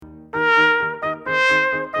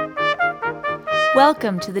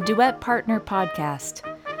Welcome to the Duet Partner Podcast.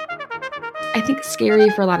 I think it's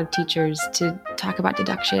scary for a lot of teachers to talk about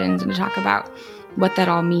deductions and to talk about what that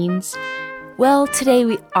all means. Well, today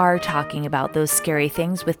we are talking about those scary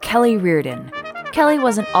things with Kelly Reardon. Kelly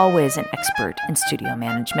wasn't always an expert in studio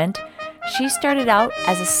management. She started out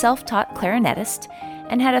as a self-taught clarinetist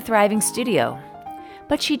and had a thriving studio.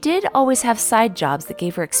 But she did always have side jobs that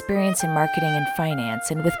gave her experience in marketing and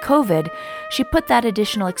finance, and with COVID, she put that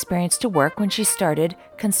additional experience to work when she started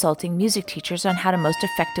consulting music teachers on how to most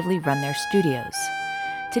effectively run their studios.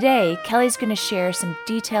 Today, Kelly's going to share some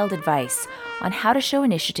detailed advice on how to show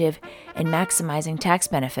initiative in maximizing tax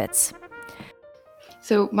benefits.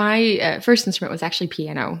 So my first instrument was actually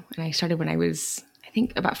piano, and I started when I was, I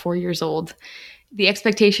think, about 4 years old. The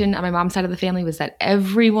expectation on my mom's side of the family was that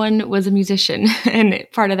everyone was a musician. And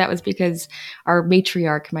part of that was because our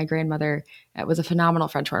matriarch, my grandmother, was a phenomenal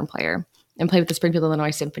French horn player and played with the Springfield,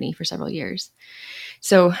 Illinois Symphony for several years.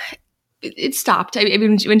 So it stopped. I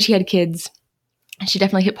mean, when she had kids, she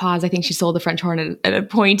definitely hit pause. I think she sold the French horn at a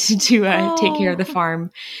point to take care of the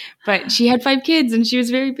farm. But she had 5 kids and she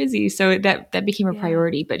was very busy. So that became a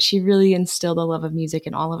priority. But she really instilled a love of music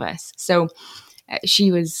in all of us. So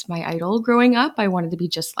she was my idol growing up. I wanted to be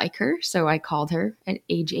just like her. So I called her at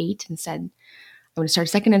age 8 and said, I'm going to start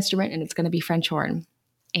a second instrument and it's going to be French horn.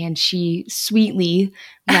 And she sweetly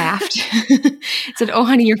laughed, said, "Oh,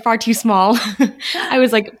 honey, you're far too small." I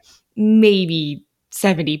was like maybe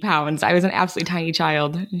 70 pounds. I was an absolutely tiny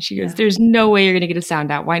child. And she goes, "There's no way you're going to get a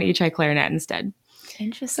sound out. Why don't you try clarinet instead?"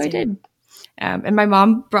 Interesting. So I did. And my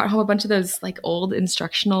mom brought home a bunch of those like old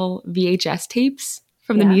instructional VHS tapes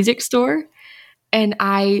from the music store. And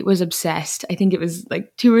I was obsessed. I think it was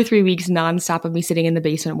like 2 or 3 weeks nonstop of me sitting in the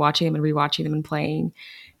basement watching them and rewatching them and playing.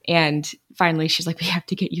 And finally, she's like, "We have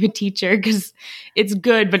to get you a teacher because it's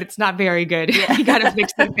good, but it's not very good. You got to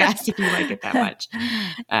fix it fast if you like it that much."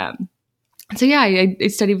 So yeah, I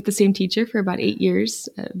studied with the same teacher for about 8 years,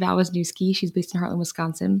 Val Wisniewski. She's based in Heartland,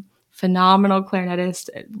 Wisconsin. Phenomenal clarinetist,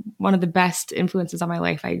 one of the best influences on my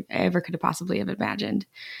life I ever could have possibly have imagined.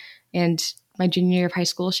 And my junior year of high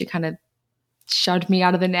school, she kind of shoved me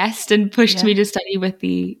out of the nest and pushed me to study with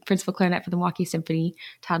the principal clarinet for the Milwaukee Symphony,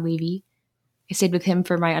 Todd Levy. I stayed with him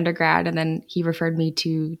for my undergrad, and then he referred me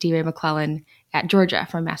to D. Ray McClellan at Georgia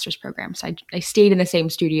for a master's program. So I stayed in the same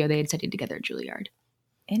studio they had studied together at Juilliard.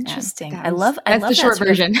 Interesting. I love the short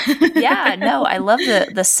version. I love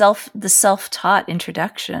the self-taught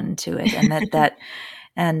introduction to it,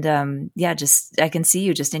 and I can see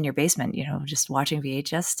you just in your basement, just watching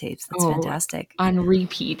VHS tapes. That's fantastic. On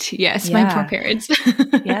repeat. Yes. My poor parents.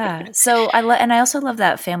 So I also love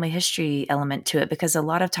that family history element to it, because a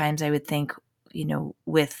lot of times I would think,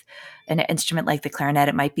 with an instrument like the clarinet,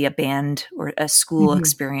 it might be a band or a school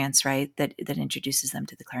experience, right? That introduces them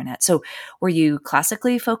to the clarinet. So were you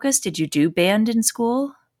classically focused? Did you do band in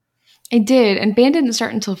school? I did, and band didn't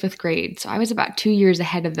start until 5th grade, so I was about 2 years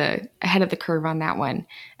ahead of the curve on that one,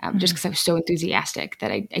 just because I was so enthusiastic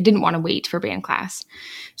that I didn't want to wait for band class.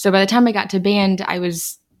 So by the time I got to band, I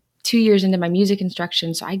was 2 years into my music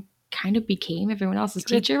instruction, so I kind of became everyone else's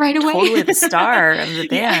teacher right away. Totally the star of the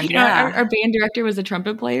band. Our band director was a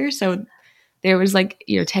trumpet player, so there was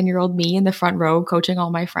 10-year-old me in the front row coaching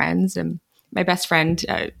all my friends, and my best friend,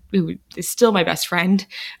 who is still my best friend,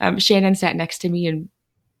 Shannon, sat next to me and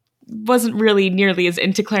wasn't really nearly as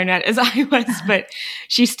into clarinet as I was, but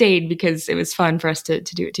she stayed because it was fun for us to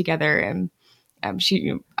do it together. And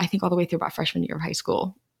she, I think all the way through about freshman year of high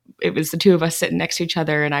school, it was the two of us sitting next to each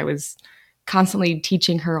other, and I was constantly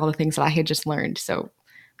teaching her all the things that I had just learned. So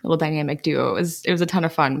a little dynamic duo. It was a ton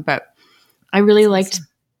of fun, but I really liked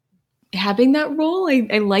having that role.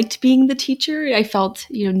 I liked being the teacher. I felt,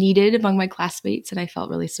 needed among my classmates, and I felt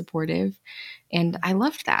really supportive. And I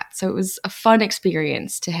loved that. So it was a fun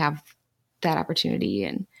experience to have that opportunity.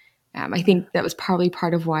 And I think that was probably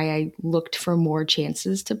part of why I looked for more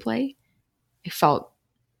chances to play. I felt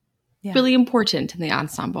really important in the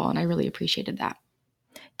ensemble, and I really appreciated that.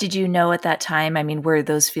 Did you know at that time, were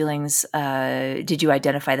those feelings, did you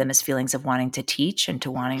identify them as feelings of wanting to teach and to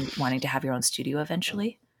wanting to have your own studio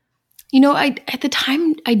eventually? At the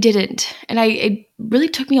time I didn't. And it really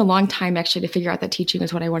took me a long time actually to figure out that teaching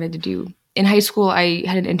was what I wanted to do. In high school, I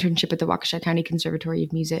had an internship at the Waukesha County Conservatory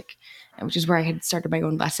of Music, which is where I had started my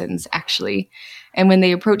own lessons actually. And when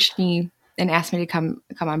they approached me and asked me to come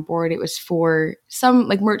on board, it was for some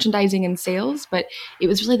merchandising and sales, but it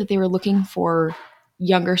was really that they were looking for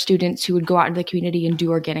younger students who would go out into the community and do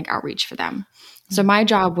organic outreach for them. So my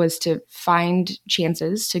job was to find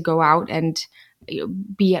chances to go out and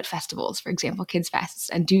be at festivals, for example, kids fests,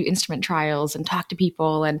 and do instrument trials and talk to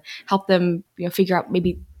people and help them, figure out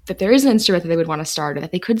maybe that there is an instrument that they would want to start, or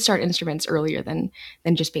that they could start instruments earlier than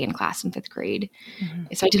just band class in 5th grade.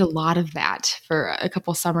 Mm-hmm. So I did a lot of that for a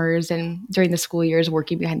couple summers, and during the school years,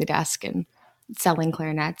 working behind the desk and selling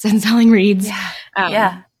clarinets and selling reeds.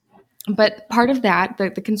 Yeah. But part of that,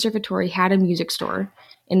 the conservatory had a music store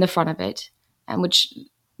in the front of it, which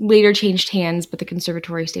later changed hands, but the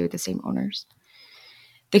conservatory stayed with the same owners.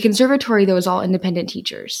 The conservatory, though, is all independent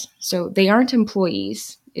teachers. So they aren't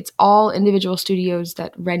employees. It's all individual studios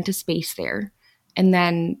that rent a space there. And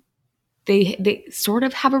then they sort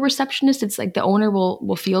of have a receptionist. It's like the owner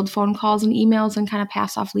will field phone calls and emails and kind of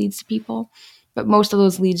pass off leads to people. But most of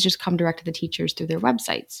those leads just come direct to the teachers through their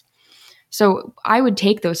websites. So I would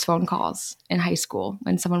take those phone calls in high school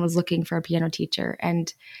when someone was looking for a piano teacher.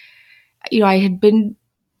 And, I'd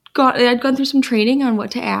gone through some training on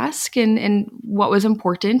what to ask and what was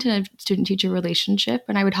important in a student-teacher relationship.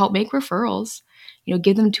 And I would help make referrals,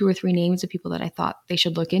 give them 2 or 3 names of people that I thought they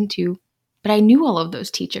should look into. But I knew all of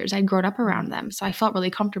those teachers. I'd grown up around them. So I felt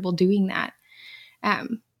really comfortable doing that.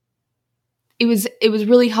 It was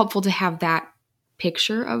really helpful to have that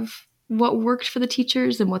picture of what worked for the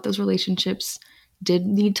teachers and what those relationships did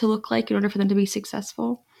need to look like in order for them to be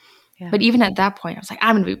successful. Yeah. But even at that point, I was like,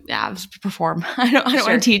 I'm going to perform. I don't want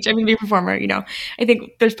to teach. I'm going to be a performer. I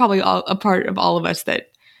think there's probably a part of all of us that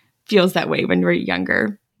feels that way when we're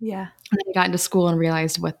younger. Yeah. And then I got into school and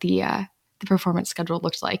realized what the performance schedule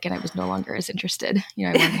looked like, and I was no longer as interested. I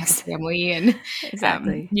wanted to have a family and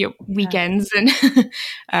weekends, and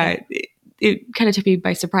it kind of took me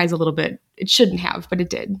by surprise a little bit. It shouldn't have, but it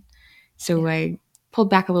did. So I pulled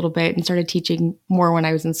back a little bit and started teaching more when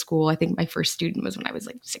I was in school. I think my first student was when I was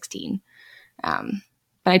like 16. But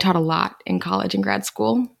I taught a lot in college and grad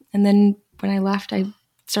school. And then when I left, I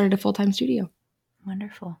started a full-time studio.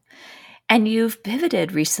 Wonderful. And you've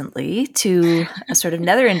pivoted recently to a sort of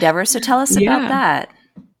another endeavor. So tell us about that.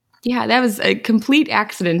 Yeah, that was a complete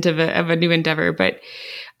accident of a new endeavor. But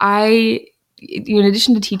I, in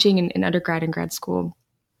addition to teaching in undergrad and grad school,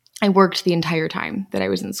 I worked the entire time that I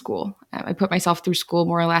was in school. I put myself through school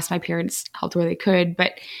more or less. My parents helped where they could,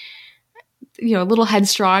 but a little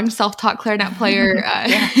headstrong, self-taught clarinet player,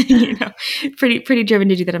 pretty driven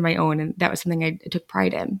to do that on my own. And that was something I took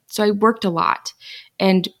pride in. So I worked a lot,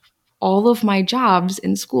 and all of my jobs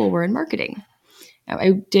in school were in marketing.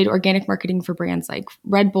 I did organic marketing for brands like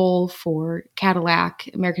Red Bull, for Cadillac,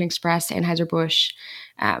 American Express, Anheuser-Busch.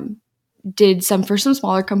 Did some for some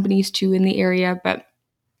smaller companies too in the area, but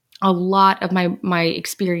a lot of my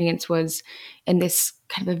experience was in this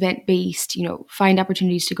kind of event-based, find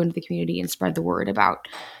opportunities to go into the community and spread the word about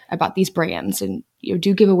these brands, and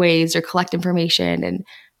do giveaways or collect information and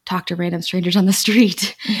talk to random strangers on the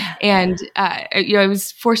street. Yeah. And I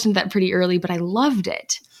was forced into that pretty early, but I loved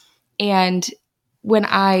it. And when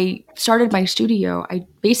I started my studio, I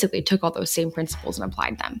basically took all those same principles and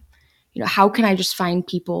applied them. How can I just find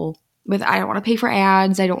people I don't want to pay for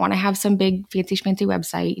ads. I don't want to have some big fancy schmancy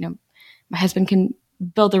website. My husband can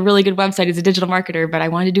build a really good website as a digital marketer, but I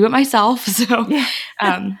wanted to do it myself. So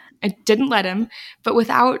I didn't let him. But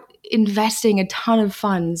without investing a ton of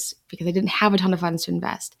funds, because I didn't have a ton of funds to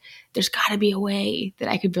invest, there's got to be a way that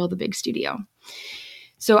I could build a big studio.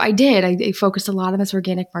 So I did. I focused a lot on this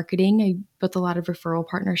organic marketing. I built a lot of referral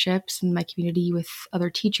partnerships in my community with other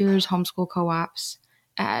teachers, homeschool co-ops.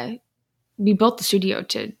 We built the studio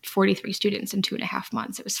to 43 students in 2.5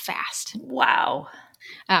 months. It was fast. Wow.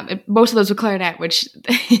 Most of those were clarinet, which,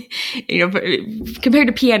 compared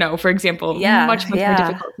to piano, for example, much more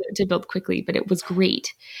difficult to build quickly, but it was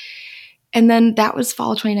great. And then that was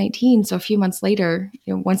fall 2019. So a few months later,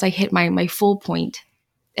 once I hit my full point,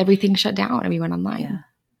 everything shut down and we went online.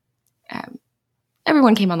 Yeah.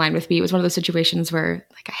 Everyone came online with me. It was one of those situations where,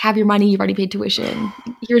 like, I have your money, you've already paid tuition.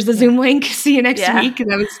 Here's the Zoom link. See you next week.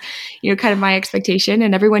 And that was, kind of my expectation.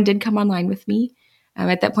 And everyone did come online with me.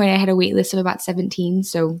 At that point, I had a wait list of about 17.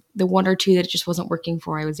 So the 1 or 2 that it just wasn't working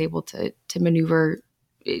for, I was able to maneuver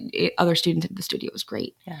other students into the studio. It was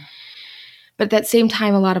great. Yeah. But at that same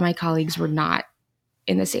time, a lot of my colleagues were not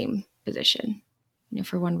in the same position.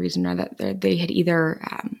 For one reason or another, they had either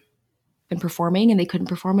been performing and they couldn't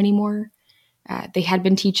perform anymore. They had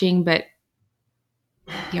been teaching, but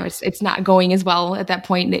it's not going as well at that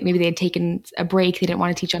point. Maybe they had taken a break. They didn't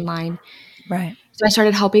want to teach online. Right. So I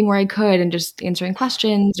started helping where I could and just answering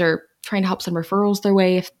questions or trying to help some referrals their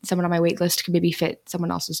way if someone on my wait list could maybe fit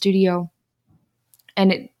someone else's studio.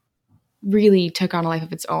 And it really took on a life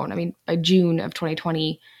of its own. I mean, by June of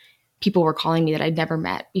 2020, people were calling me that I'd never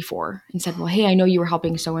met before and said, well, hey, I know you were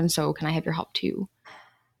helping so-and-so. Can I have your help too?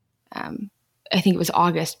 I think it was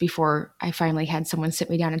August before I finally had someone sit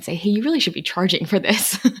me down and say, hey, you really should be charging for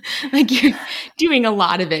this. Like you're doing a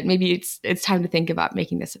lot of it. Maybe it's time to think about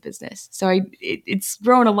making this a business. So it's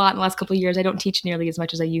grown a lot in the last couple of years. I don't teach nearly as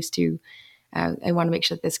much as I used to. I want to make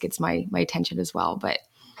sure that this gets my attention as well. But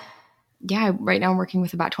yeah, right now I'm working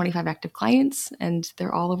with about 25 active clients, and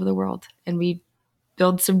they're all over the world. And we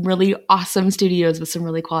build some really awesome studios with some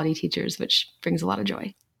really quality teachers, which brings a lot of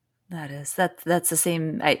joy. That's the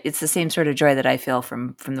same. It's the same sort of joy that I feel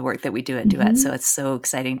from the work that we do at Duet. So it's so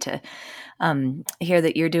exciting to hear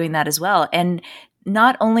that you're doing that as well. And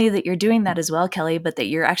not only that you're doing that as well, Kelly, but that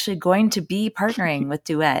you're actually going to be partnering with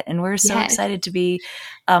Duet. And we're so excited to be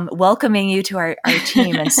welcoming you to our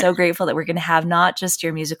team, and so grateful that we're going to have not just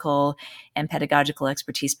your musical and pedagogical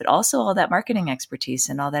expertise, but also all that marketing expertise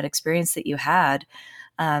and all that experience that you had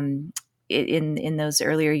in those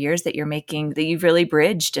earlier years that you've really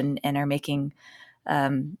bridged and are making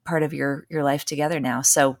part of your life together now.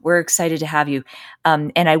 So we're excited to have you.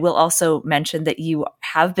 And I will also mention that you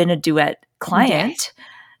have been a Duet client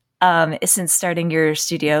since starting your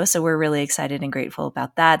studio. So we're really excited and grateful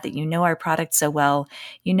about that you know our product so well,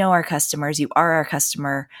 you know our customers, you are our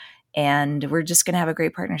customer, and we're just going to have a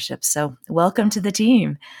great partnership. So welcome to the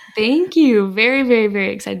team. Thank you. Very, very,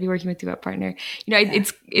 very excited to be working with Duet Partner.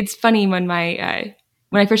 It's funny when when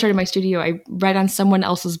I first started my studio, I read on someone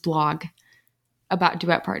else's blog about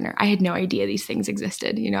Duet Partner. I had no idea these things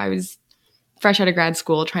existed. I was fresh out of grad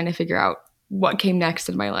school trying to figure out what came next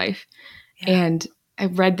in my life. Yeah. And I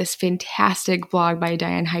read this fantastic blog by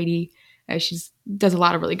Diane Heidi. She does a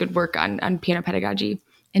lot of really good work on piano pedagogy.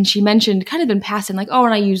 And she mentioned kind of in passing, like, oh,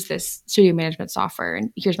 and I use this studio management software,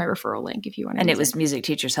 and here's my referral link if you want to. And it was Music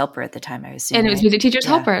Teacher's Helper at the time, I was seeing. And it was Music Teacher's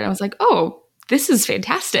Helper. And I was like, oh, this is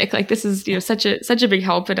fantastic. Like, this is, such a big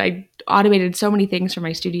help. And I automated so many things for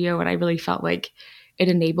my studio. And I really felt like it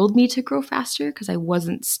enabled me to grow faster because I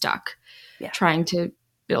wasn't stuck trying to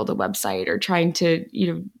build a website or trying to,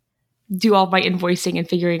 do all my invoicing and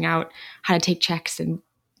figuring out how to take checks and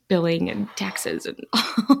billing and taxes and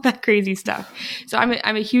all that crazy stuff. So I'm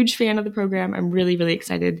a huge fan of the program. I'm really, really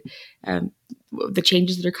excited. The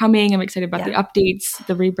changes that are coming. I'm excited about the updates.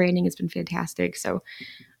 The rebranding has been fantastic. So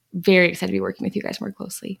very excited to be working with you guys more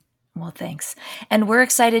closely. Well, thanks. And we're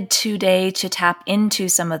excited today to tap into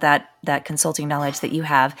some of that consulting knowledge that you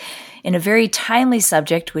have in a very timely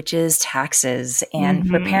subject, which is taxes and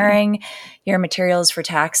preparing your materials for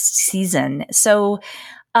tax season. So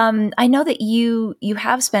I know that you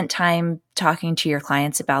have spent time talking to your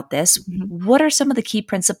clients about this. What are some of the key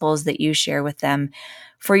principles that you share with them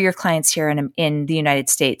for your clients here in the United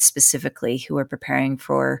States specifically who are preparing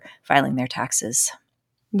for filing their taxes?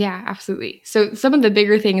 Yeah, absolutely. So some of the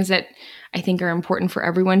bigger things that I think are important for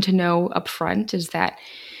everyone to know up front is that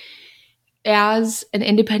as an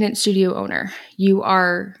independent studio owner, you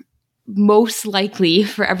are most likely,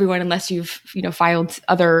 for everyone, unless you've filed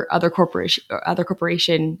other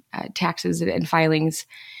corporation taxes and filings,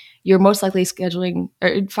 you're most likely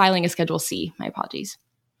filing a Schedule C. My apologies.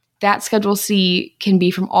 That Schedule C can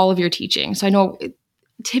be from all of your teaching. So I know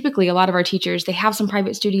typically a lot of our teachers, they have some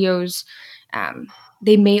private studios.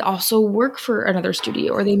 They may also work for another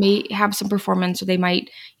studio, or they may have some performance, or they might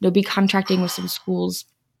be contracting with some schools.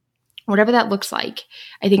 Whatever that looks like,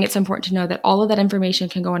 I think it's important to know that all of that information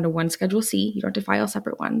can go into one Schedule C. You don't have to file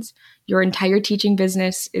separate ones. Your entire teaching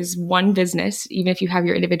business is one business, even if you have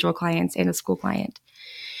your individual clients and a school client.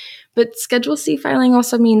 But Schedule C filing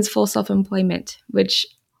also means full self-employment, which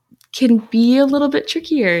can be a little bit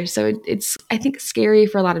trickier. So it's, I think, scary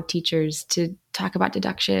for a lot of teachers to talk about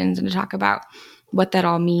deductions and to talk about what that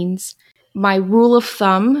all means. My rule of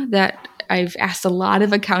thumb that I've asked a lot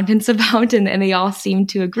of accountants about, and they all seem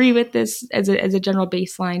to agree with this as a general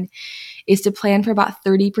baseline, is to plan for about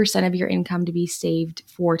 30% of your income to be saved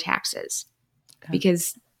for taxes. Okay.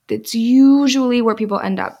 Because it's usually where people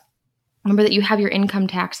end up. Remember that you have your income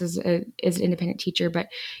tax as an independent teacher, but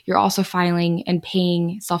you're also filing and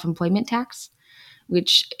paying self-employment tax,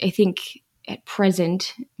 which I think at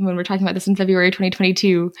present, when we're talking about this in February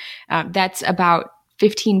 2022, that's about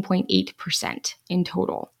 15.8% in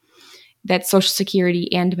total. That's Social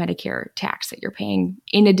Security and Medicare tax that you're paying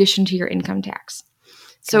in addition to your income tax.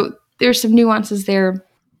 So there's some nuances there.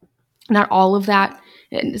 Not all of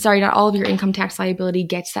your income tax liability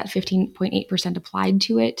gets that 15.8% applied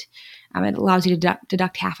to it. It allows you to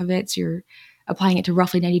deduct half of it. So you're applying it to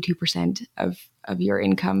roughly 92% of your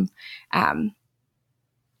income.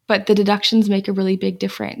 But the deductions make a really big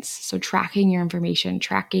difference. So tracking your information,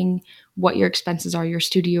 tracking what your expenses are, your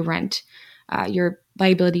studio rent, your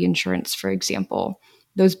liability insurance, for example,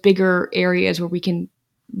 those bigger areas where we can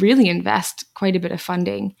really invest quite a bit of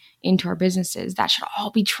funding into our businesses. That should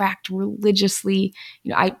all be tracked religiously.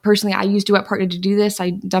 I use Duet Partner to do this.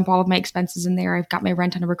 I dump all of my expenses in there. I've got my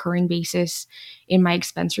rent on a recurring basis in my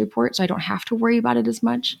expense report, so I don't have to worry about it as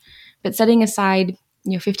much. But setting aside,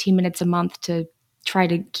 15 minutes a month to try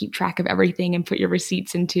to keep track of everything and put your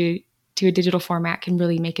receipts into a digital format can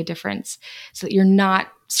really make a difference, so that you're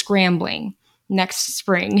not scrambling next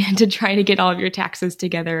spring to try to get all of your taxes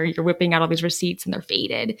together. You're whipping out all these receipts and they're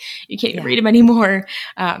faded. You can't even read them anymore.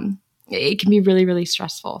 It can be really, really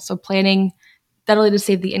stressful. So planning not only to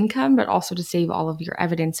save the income, but also to save all of your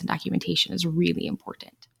evidence and documentation is really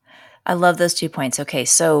important. I love those 2 points. Okay.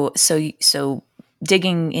 So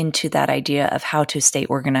digging into that idea of how to stay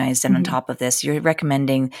organized, and on top of this, you're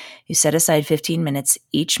recommending you set aside 15 minutes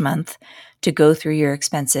each month to go through your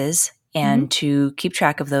expenses and to keep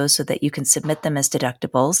track of those so that you can submit them as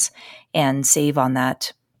deductibles and save on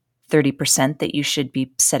that 30% that you should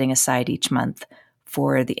be setting aside each month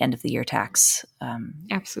for the end of the year tax.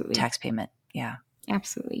 Absolutely. Tax payment. Yeah.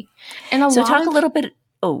 Absolutely. And talk a little bit.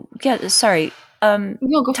 Oh, yeah. Sorry.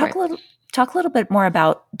 No, go for it. Talk a little bit more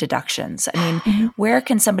about deductions. I mean, where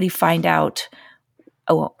can somebody find out,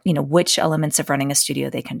 which elements of running a studio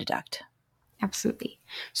they can deduct? Absolutely.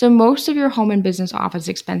 So most of your home and business office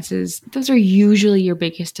expenses, those are usually your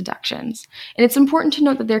biggest deductions. And it's important to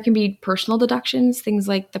note that there can be personal deductions, things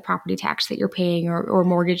like the property tax that you're paying or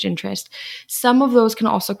mortgage interest. Some of those can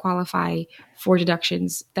also qualify for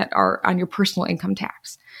deductions that are on your personal income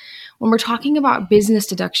tax. When we're talking about business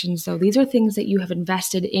deductions, though, these are things that you have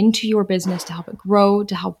invested into your business to help it grow,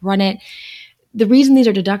 to help run it. The reason these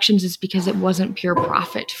are deductions is because it wasn't pure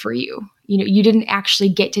profit for you. You didn't actually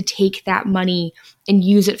get to take that money and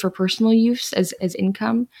use it for personal use as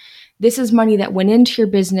income. This is money that went into your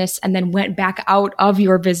business and then went back out of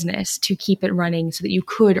your business to keep it running so that you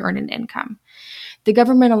could earn an income. The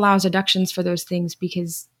government allows deductions for those things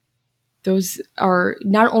because those are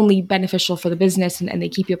not only beneficial for the business and they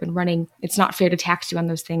keep you up and running. It's not fair to tax you on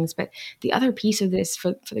those things. But the other piece of this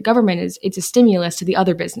for the government is it's a stimulus to the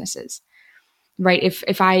other businesses, right?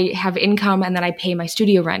 If I have income and then I pay my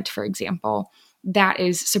studio rent, for example, that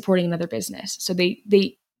is supporting another business. So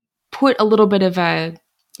they put a little bit of a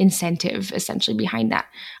incentive essentially behind that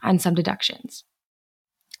on some deductions.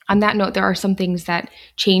 On that note, there are some things that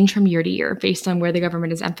change from year to year based on where the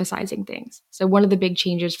government is emphasizing things. So one of the big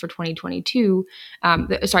changes for 2022,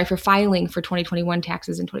 for filing for 2021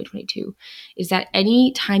 taxes in 2022, is that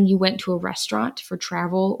any time you went to a restaurant for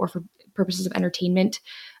travel or for purposes of entertainment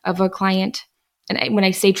of a client, and when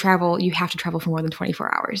I say travel, you have to travel for more than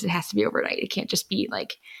 24 hours. It has to be overnight. It can't just be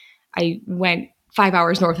like I went 5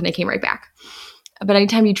 hours north and I came right back. But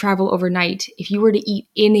anytime you travel overnight, if you were to eat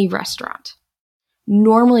in a restaurant,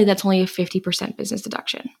 normally that's only a 50% business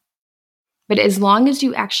deduction. But as long as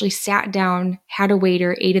you actually sat down, had a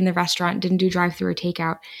waiter, ate in the restaurant, didn't do drive-through or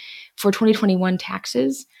takeout, for 2021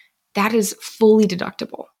 taxes, that is fully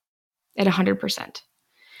deductible at 100%.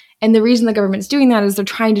 And the reason the government's doing that is they're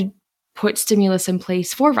trying to put stimulus in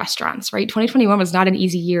place for restaurants, right? 2021 was not an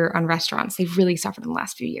easy year on restaurants. They've really suffered in the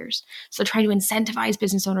last few years. So they're trying to incentivize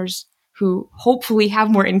business owners who hopefully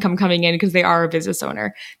have more income coming in because they are a business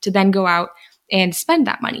owner to then go out and spend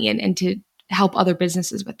that money and to help other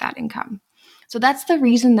businesses with that income. So that's the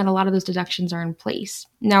reason that a lot of those deductions are in place.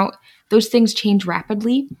 Now, those things change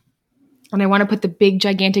rapidly. And I want to put the big,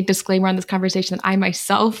 gigantic disclaimer on this conversation that I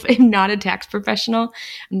myself am not a tax professional.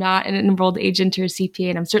 I'm not an enrolled agent or a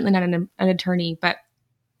CPA, and I'm certainly not an attorney, but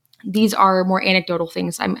these are more anecdotal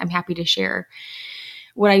things I'm happy to share.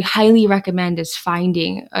 What I highly recommend is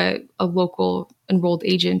finding a local enrolled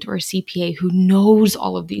agent or a CPA who knows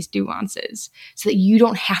all of these nuances so that you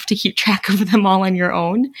don't have to keep track of them all on your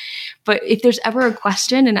own. But if there's ever a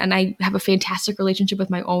question, and I have a fantastic relationship with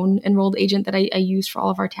my own enrolled agent that I use for all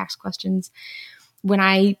of our tax questions, when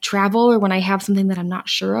I travel or when I have something that I'm not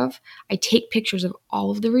sure of, I take pictures of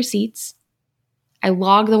all of the receipts. I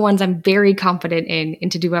log the ones I'm very confident in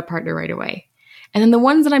into Duet Partner right away. And then the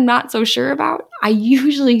ones that I'm not so sure about, I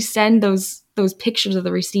usually send those pictures of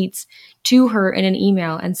the receipts to her in an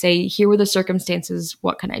email and say, here were the circumstances,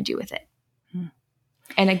 what can I do with it?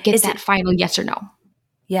 And I get that final yes or no.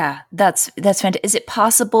 Yeah, that's fantastic. Is it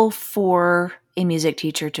possible for a music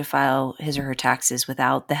teacher to file his or her taxes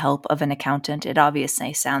without the help of an accountant? It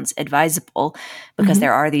obviously sounds advisable because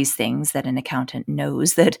there are these things that an accountant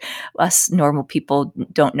knows that us normal people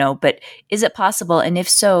don't know. But is it possible? And if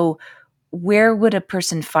so, where would a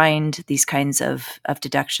person find these kinds of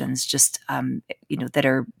deductions just that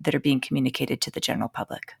are being communicated to the general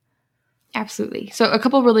public? Absolutely. So a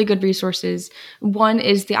couple really good resources. One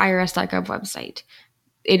is the irs.gov website.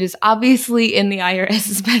 It is obviously in the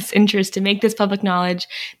IRS's best interest to make this public knowledge.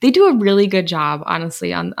 They do a really good job,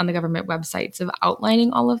 honestly, on the government websites of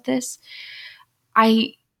outlining all of this.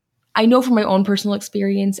 I know from my own personal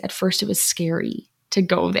experience, at first it was scary to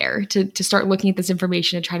go there, to start looking at this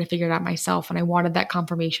information and try to figure it out myself. And I wanted that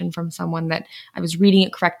confirmation from someone that I was reading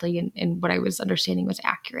it correctly and what I was understanding was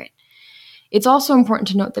accurate. It's also important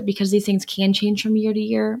to note that because these things can change from year to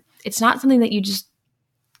year, it's not something that you just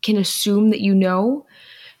can assume that you know.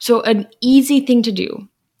 So an easy thing to do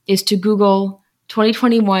is to Google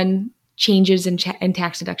 2021 changes in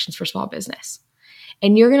tax deductions for small business.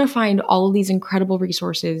 And you're going to find all of these incredible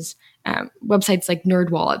resources, websites like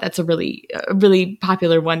NerdWallet. That's a really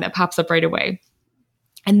popular one that pops up right away.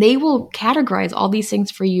 And they will categorize all these things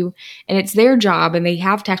for you. And it's their job, and they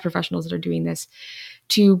have tax professionals that are doing this,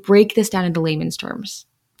 to break this down into layman's terms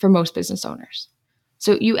for most business owners.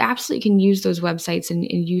 So you absolutely can use those websites and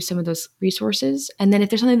use some of those resources. And then if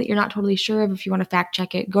there's something that you're not totally sure of, if you want to fact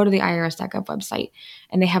check it, go to the irs.gov website,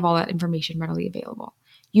 and they have all that information readily available.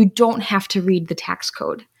 You don't have to read the tax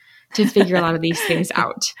code to figure a lot of these things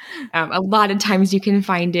out. A lot of times you can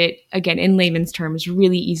find it, again, in layman's terms,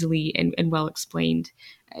 really easily and well explained,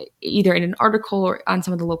 either in an article or on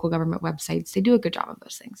some of the local government websites. They do a good job of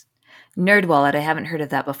those things. NerdWallet, I haven't heard of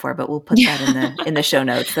that before, but we'll put that in the show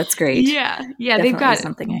notes. That's great. Yeah, they've got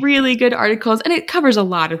really good articles, and it covers a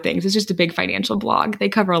lot of things. It's just a big financial blog. They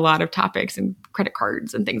cover a lot of topics and credit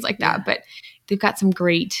cards and things like that, but they've got some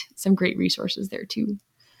great resources there too.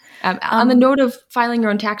 On the note of filing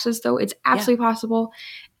your own taxes, though, it's absolutely possible.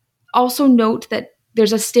 Also note that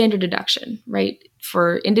there's a standard deduction, right?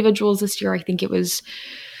 For individuals this year, I think it was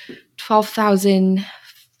 $12,000.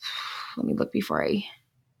 Let me look before I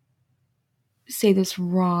say this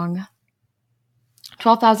wrong.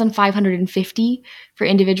 $12,550 for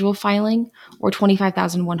individual filing, or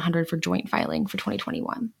 $25,100 for joint filing for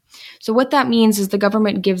 2021. So what that means is the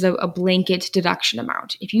government gives a blanket deduction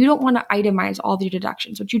amount. If you don't want to itemize all of your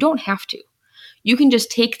deductions, which you don't have to, you can just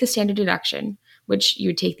take the standard deduction, which you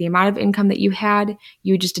would take the amount of income that you had,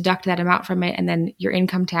 you would just deduct that amount from it, and then your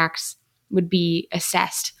income tax would be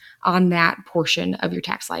assessed on that portion of your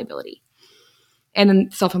tax liability. And then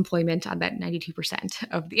self-employment on that 92%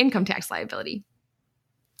 of the income tax liability.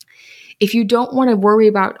 If you don't want to worry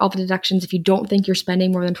about all the deductions, if you don't think you're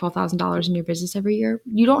spending more than $12,000 in your business every year,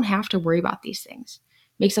 you don't have to worry about these things.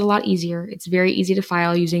 Makes it a lot easier. It's very easy to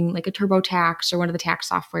file using like a TurboTax or one of the tax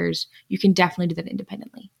softwares. You can definitely do that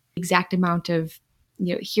independently. Exact amount of,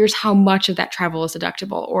 here's how much of that travel is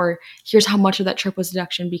deductible, or here's how much of that trip was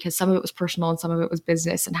deduction because some of it was personal and some of it was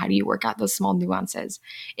business, and how do you work out those small nuances?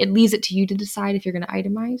 It leaves it to you to decide if you're going to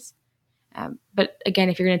itemize. But again,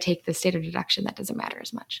 if you're going to take the standard deduction, that doesn't matter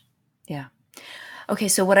as much. Yeah. Okay,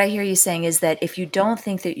 so what I hear you saying is that if you don't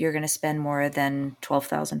think that you're going to spend more than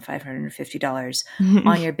 $12,550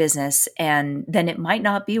 on your business, and then it might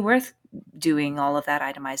not be worth doing all of that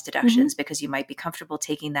itemized deductions because you might be comfortable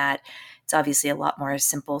taking that. It's obviously a lot more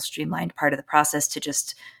simple, streamlined part of the process to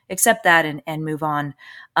just accept that and move on.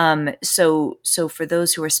 So for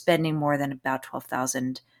those who are spending more than about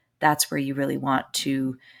 $12,000, that's where you really want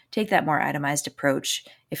to take that more itemized approach.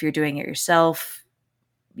 If you're doing it yourself,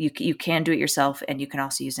 you can do it yourself, and you can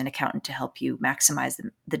also use an accountant to help you maximize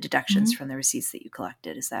the deductions from the receipts that you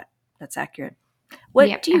collected. That's accurate?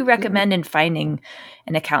 What do you recommend in finding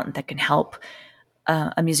an accountant that can help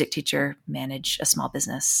a music teacher manage a small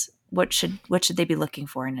business? What should they be looking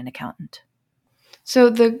for in an accountant? So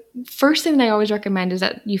the first thing that I always recommend is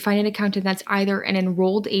that you find an accountant that's either an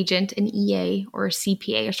enrolled agent, an EA, or a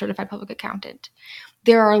CPA, a certified public accountant.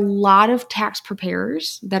 There are a lot of tax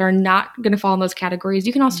preparers that are not going to fall in those categories.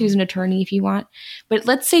 You can also use an attorney if you want. But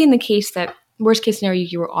let's say in the case that, worst case scenario,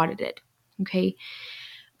 you were audited, okay?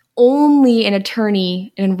 Only an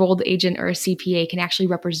attorney, an enrolled agent, or a CPA can actually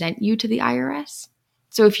represent you to the IRS.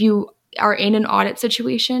 So if you are in an audit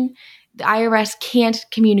situation, the IRS can't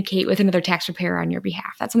communicate with another tax preparer on your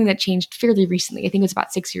behalf. That's something that changed fairly recently. I think it was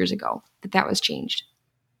about 6 years ago that was changed.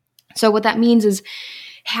 So what that means is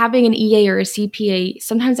having an EA or a CPA,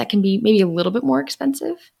 sometimes that can be maybe a little bit more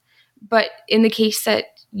expensive. But in the case that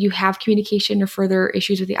you have communication or further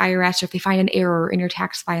issues with the IRS, or if they find an error in your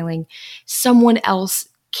tax filing, someone else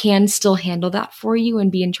can still handle that for you and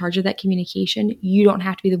be in charge of that communication. You don't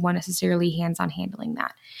have to be the one necessarily hands-on handling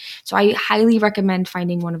that. So I highly recommend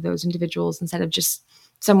finding one of those individuals instead of just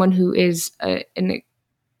someone who is a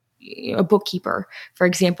bookkeeper, for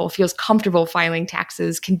example, feels comfortable filing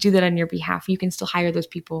taxes, can do that on your behalf. You can still hire those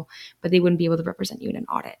people, but they wouldn't be able to represent you in an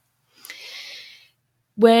audit.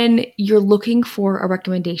 When you're looking for a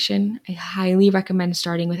recommendation, I highly recommend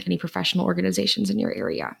starting with any professional organizations in your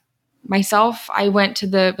area. Myself, I went to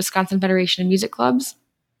the Wisconsin Federation of Music Clubs.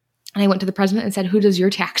 And I went to the president and said, who does your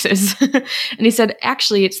taxes? And he said,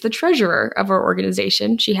 actually, it's the treasurer of our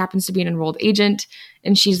organization. She happens to be an enrolled agent,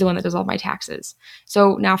 and she's the one that does all my taxes.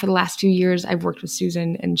 So now for the last few years, I've worked with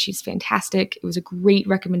Susan, and she's fantastic. It was a great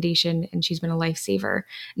recommendation, and she's been a lifesaver,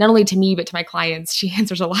 not only to me, but to my clients. She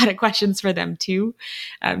answers a lot of questions for them too.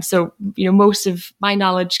 So most of my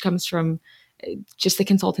knowledge comes from just the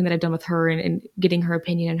consulting that I've done with her and getting her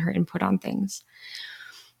opinion and her input on things.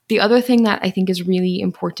 The other thing that I think is really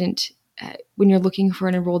important when you're looking for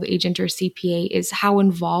an enrolled agent or CPA is how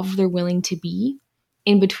involved they're willing to be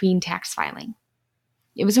in between tax filing.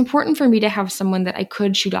 It was important for me to have someone that I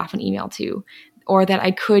could shoot off an email to, or that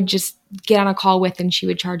I could just get on a call with and she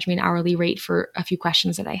would charge me an hourly rate for a few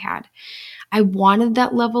questions that I had. I wanted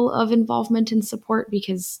that level of involvement and support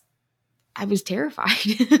because I was terrified.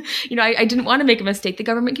 I didn't want to make a mistake. The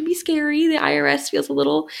government can be scary. The IRS feels a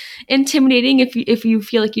little intimidating if you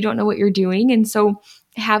feel like you don't know what you're doing. And so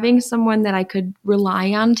having someone that I could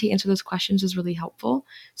rely on to answer those questions was really helpful.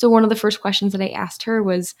 So one of the first questions that I asked her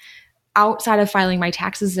was, outside of filing my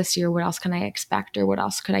taxes this year, what else can I expect, or what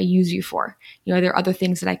else could I use you for? Are there other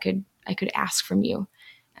things that I could ask from you?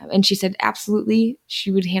 And she said, absolutely. She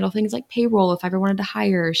would handle things like payroll if I ever wanted to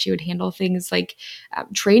hire. She would handle things like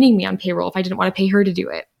training me on payroll if I didn't want to pay her to do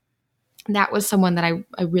it. And that was someone that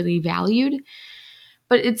I really valued.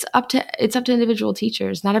 But it's up to individual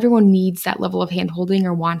teachers. Not everyone needs that level of handholding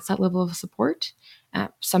or wants that level of support.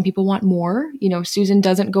 Some people want more. Susan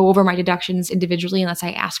doesn't go over my deductions individually unless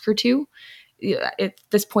I ask her to. At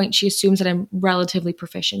this point, she assumes that I'm relatively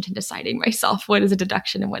proficient in deciding myself what is a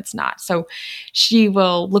deduction and what's not. So she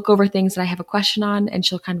will look over things that I have a question on, and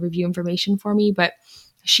she'll kind of review information for me, but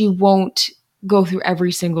she won't go through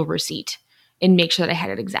every single receipt and make sure that I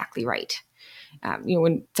had it exactly right.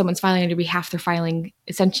 When someone's filing on your behalf, they're filing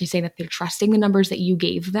essentially saying that they're trusting the numbers that you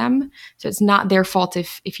gave them. So it's not their fault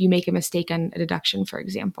if you make a mistake on a deduction, for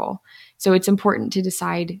example. So it's important to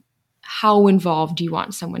decide how involved do you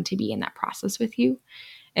want someone to be in that process with you.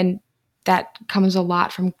 And that comes a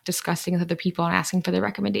lot from discussing with other people and asking for their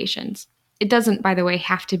recommendations. It doesn't, by the way,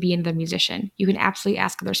 have to be another musician. You can absolutely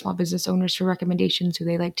ask other small business owners for recommendations who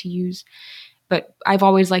they like to use. But I've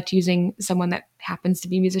always liked using someone that happens to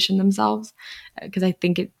be a musician themselves because I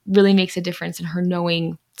think it really makes a difference in her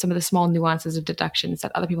knowing some of the small nuances of deductions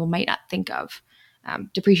that other people might not think of.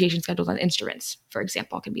 Depreciation schedules on instruments, for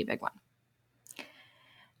example, can be a big one.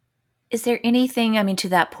 Is there anything, to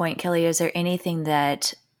that point, Kelly, is there anything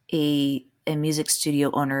that a music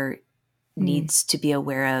studio owner needs to be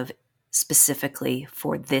aware of specifically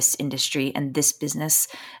for this industry and this business,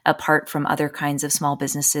 apart from other kinds of small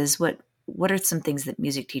businesses? What are some things that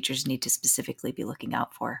music teachers need to specifically be looking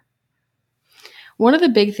out for? One of the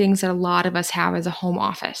big things that a lot of us have is a home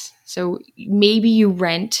office. So maybe you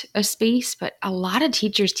rent a space, but a lot of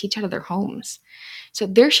teachers teach out of their homes. So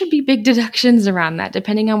there should be big deductions around that,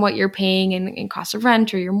 depending on what you're paying in cost of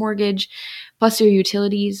rent or your mortgage, plus your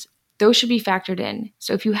utilities. Those should be factored in.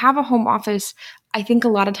 So if you have a home office, I think a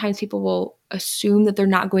lot of times people will assume that they're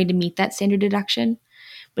not going to meet that standard deduction.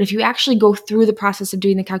 But if you actually go through the process of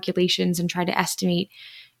doing the calculations and try to estimate,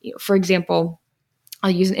 for example, I'll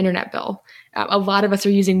use an internet bill. A lot of us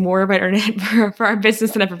are using more of our internet for our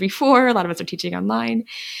business than ever before. A lot of us are teaching online.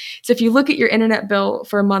 So if you look at your internet bill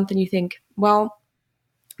for a month and you think, well,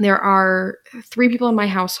 there are 3 people in my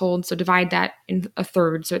household, so divide that in a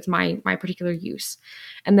third, so it's my particular use.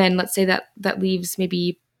 And then let's say that leaves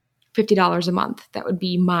maybe $50 a month. That would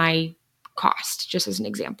be my cost, just as an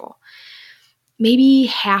example. Maybe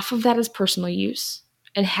half of that is personal use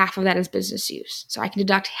and half of that is business use. So I can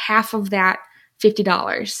deduct half of that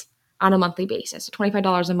 $50 on a monthly basis, so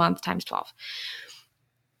 $25 a month times 12.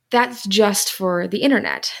 That's just for the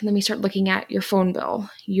internet. And then we start looking at your phone bill,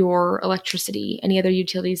 your electricity, any other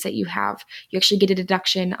utilities that you have. You actually get a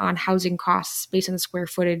deduction on housing costs based on the square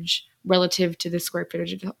footage relative to the square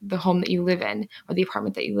footage of the home that you live in or the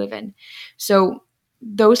apartment that you live in. So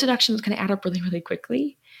those deductions can add up really, really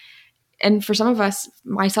quickly. And for some of us,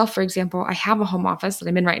 myself, for example, I have a home office that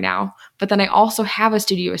I'm in right now, but then I also have a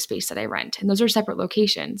studio space that I rent, and those are separate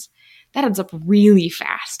locations. That adds up really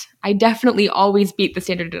fast. I definitely always beat the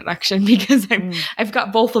standard deduction because I've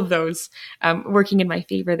got both of those working in my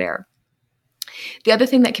favor there. The other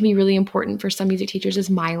thing that can be really important for some music teachers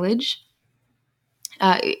is mileage.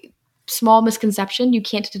 Small misconception, you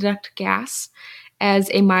can't deduct gas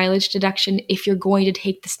as a mileage deduction if you're going to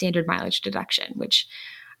take the standard mileage deduction, which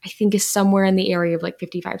I think is somewhere in the area of like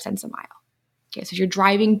 55 cents a mile. Okay, so if you're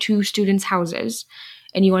driving to students' houses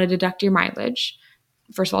and you want to deduct your mileage,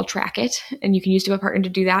 first of all, track it. And you can use Duet Partner to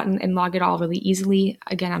do that and log it all really easily,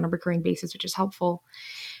 again, on a recurring basis, which is helpful.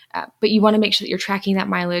 But you want to make sure that you're tracking that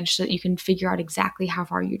mileage so that you can figure out exactly how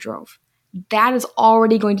far you drove. That is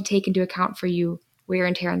already going to take into account for you wear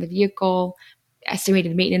and tear on the vehicle,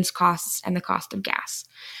 estimated maintenance costs, and the cost of gas.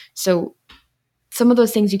 So some of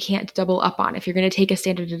those things you can't double up on. If you're going to take a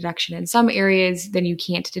standard deduction in some areas, then you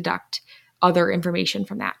can't deduct other information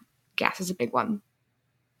from that. Gas is a big one.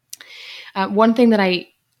 One thing that I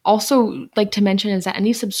also like to mention is that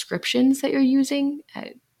any subscriptions that you're using,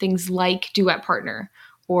 things like Duet Partner,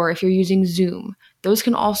 or if you're using Zoom, those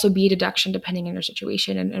can also be a deduction depending on your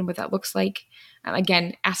situation and what that looks like.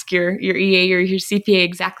 Again, ask your EA or your CPA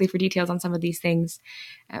exactly for details on some of these things.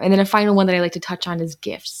 And then a final one that I like to touch on is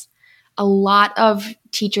gifts. A lot of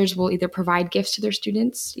teachers will either provide gifts to their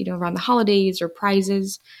students, around the holidays or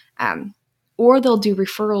prizes, or they'll do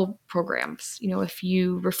referral programs. If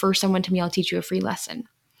you refer someone to me, I'll teach you a free lesson.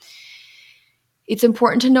 It's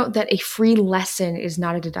important to note that a free lesson is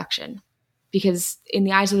not a deduction, because in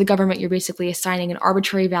the eyes of the government, you're basically assigning an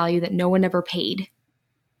arbitrary value that no one ever paid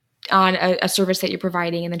on a service that you're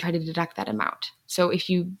providing and then try to deduct that amount. So if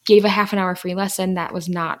you gave a half an hour free lesson, that was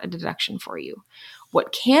not a deduction for you.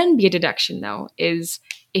 What can be a deduction, though, is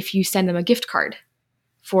if you send them a gift card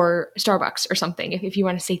for Starbucks or something, if you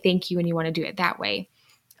want to say thank you and you want to do it that way.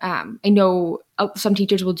 I know some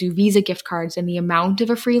teachers will do Visa gift cards and the amount of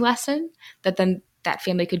a free lesson that then that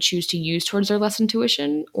family could choose to use towards their lesson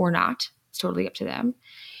tuition or not. It's totally up to them.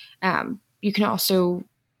 You can also,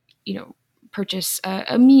 purchase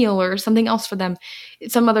a meal or something else for them,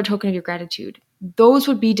 some other token of your gratitude. Those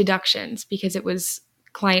would be deductions because it was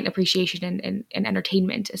client appreciation and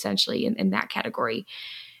entertainment, essentially, in that category.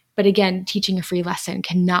 But again, teaching a free lesson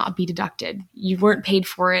cannot be deducted. You weren't paid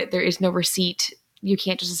for it. There is no receipt. You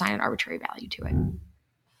can't just assign an arbitrary value to it.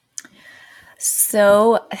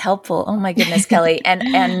 So helpful. Oh my goodness, Kelly.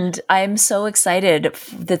 And I'm so excited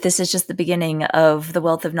that this is just the beginning of the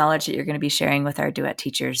wealth of knowledge that you're going to be sharing with our Duet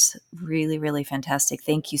teachers. Really, really fantastic.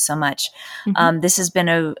 Thank you so much. Mm-hmm. This has been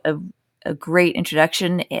a great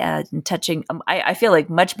introduction and touching, I feel like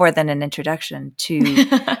much more than an introduction to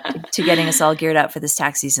getting us all geared up for this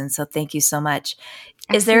tax season. So thank you so much.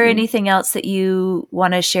 Absolutely. Is there anything else that you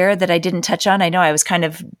want to share that I didn't touch on? I know I was kind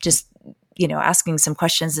of just asking some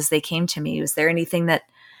questions as they came to me. Was there anything that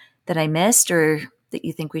I missed or that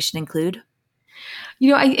you think we should include?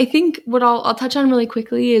 I think what I'll touch on really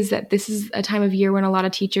quickly is that this is a time of year when a lot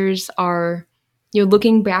of teachers are,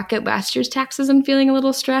 looking back at last year's taxes and feeling a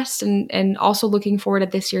little stressed and also looking forward at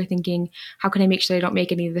this year thinking, how can I make sure I don't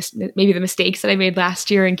make any of this, maybe the mistakes that I made last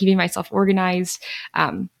year and keeping myself organized?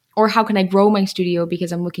 Or how can I grow my studio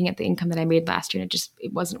because I'm looking at the income that I made last year and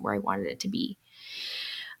it wasn't where I wanted it to be.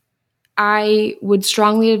 I would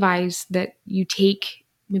strongly advise that you take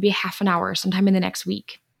maybe a half an hour sometime in the next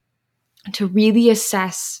week to really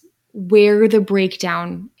assess where the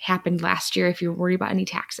breakdown happened last year. If you're worried about any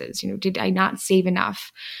taxes, did I not save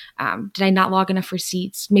enough? Did I not log enough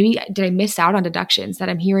receipts? Maybe did I miss out on deductions that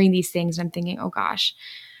I'm hearing these things and I'm thinking, oh gosh,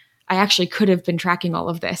 I actually could have been tracking all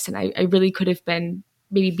of this. And I really could have been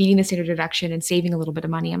maybe beating the standard deduction and saving a little bit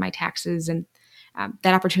of money on my taxes. And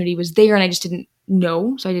that opportunity was there and I just didn't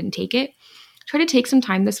know, so I didn't take it. Try to take some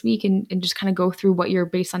time this week and just kind of go through what your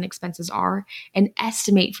baseline expenses are and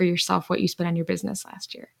estimate for yourself what you spent on your business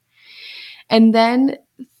last year. And then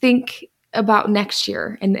think about next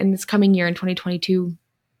year and this coming year in 2022.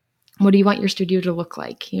 What do you want your studio to look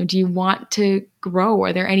like? Do you want to grow?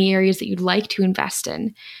 Are there any areas that you'd like to invest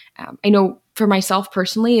in? I know for myself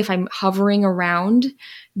personally, if I'm hovering around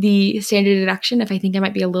the standard deduction, if I think I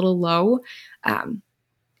might be a little low,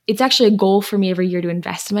 it's actually a goal for me every year to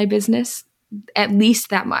invest in my business at least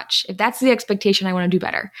that much. If that's the expectation, I want to do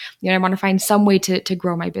better. I want to find some way to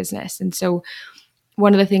grow my business. And so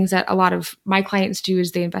one of the things that a lot of my clients do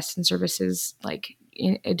is they invest in services like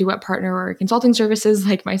a Duet Partner or consulting services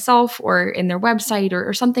like myself or in their website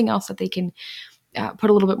or something else that they can put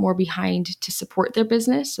a little bit more behind to support their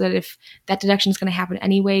business so that if that deduction is going to happen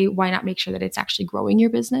anyway, why not make sure that it's actually growing your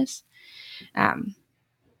business?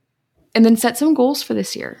 And then set some goals for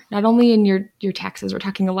this year, not only in your taxes. We're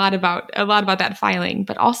talking a lot about that filing,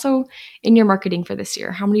 but also in your marketing for this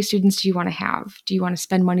year. How many students do you want to have? Do you want to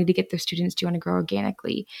spend money to get those students? Do you want to grow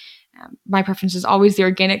organically? My preference is always the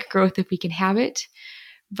organic growth if we can have it,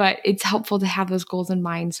 but it's helpful to have those goals in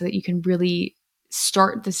mind so that you can really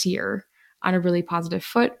start this year on a really positive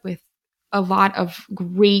foot with a lot of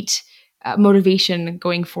great motivation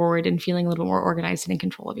going forward and feeling a little more organized and in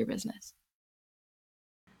control of your business.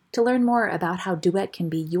 To learn more about how Duet can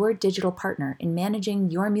be your digital partner in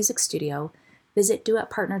managing your music studio, visit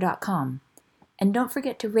duetpartner.com. And don't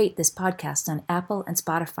forget to rate this podcast on Apple and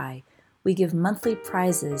Spotify. We give monthly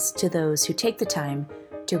prizes to those who take the time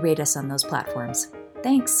to rate us on those platforms.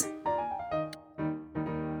 Thanks.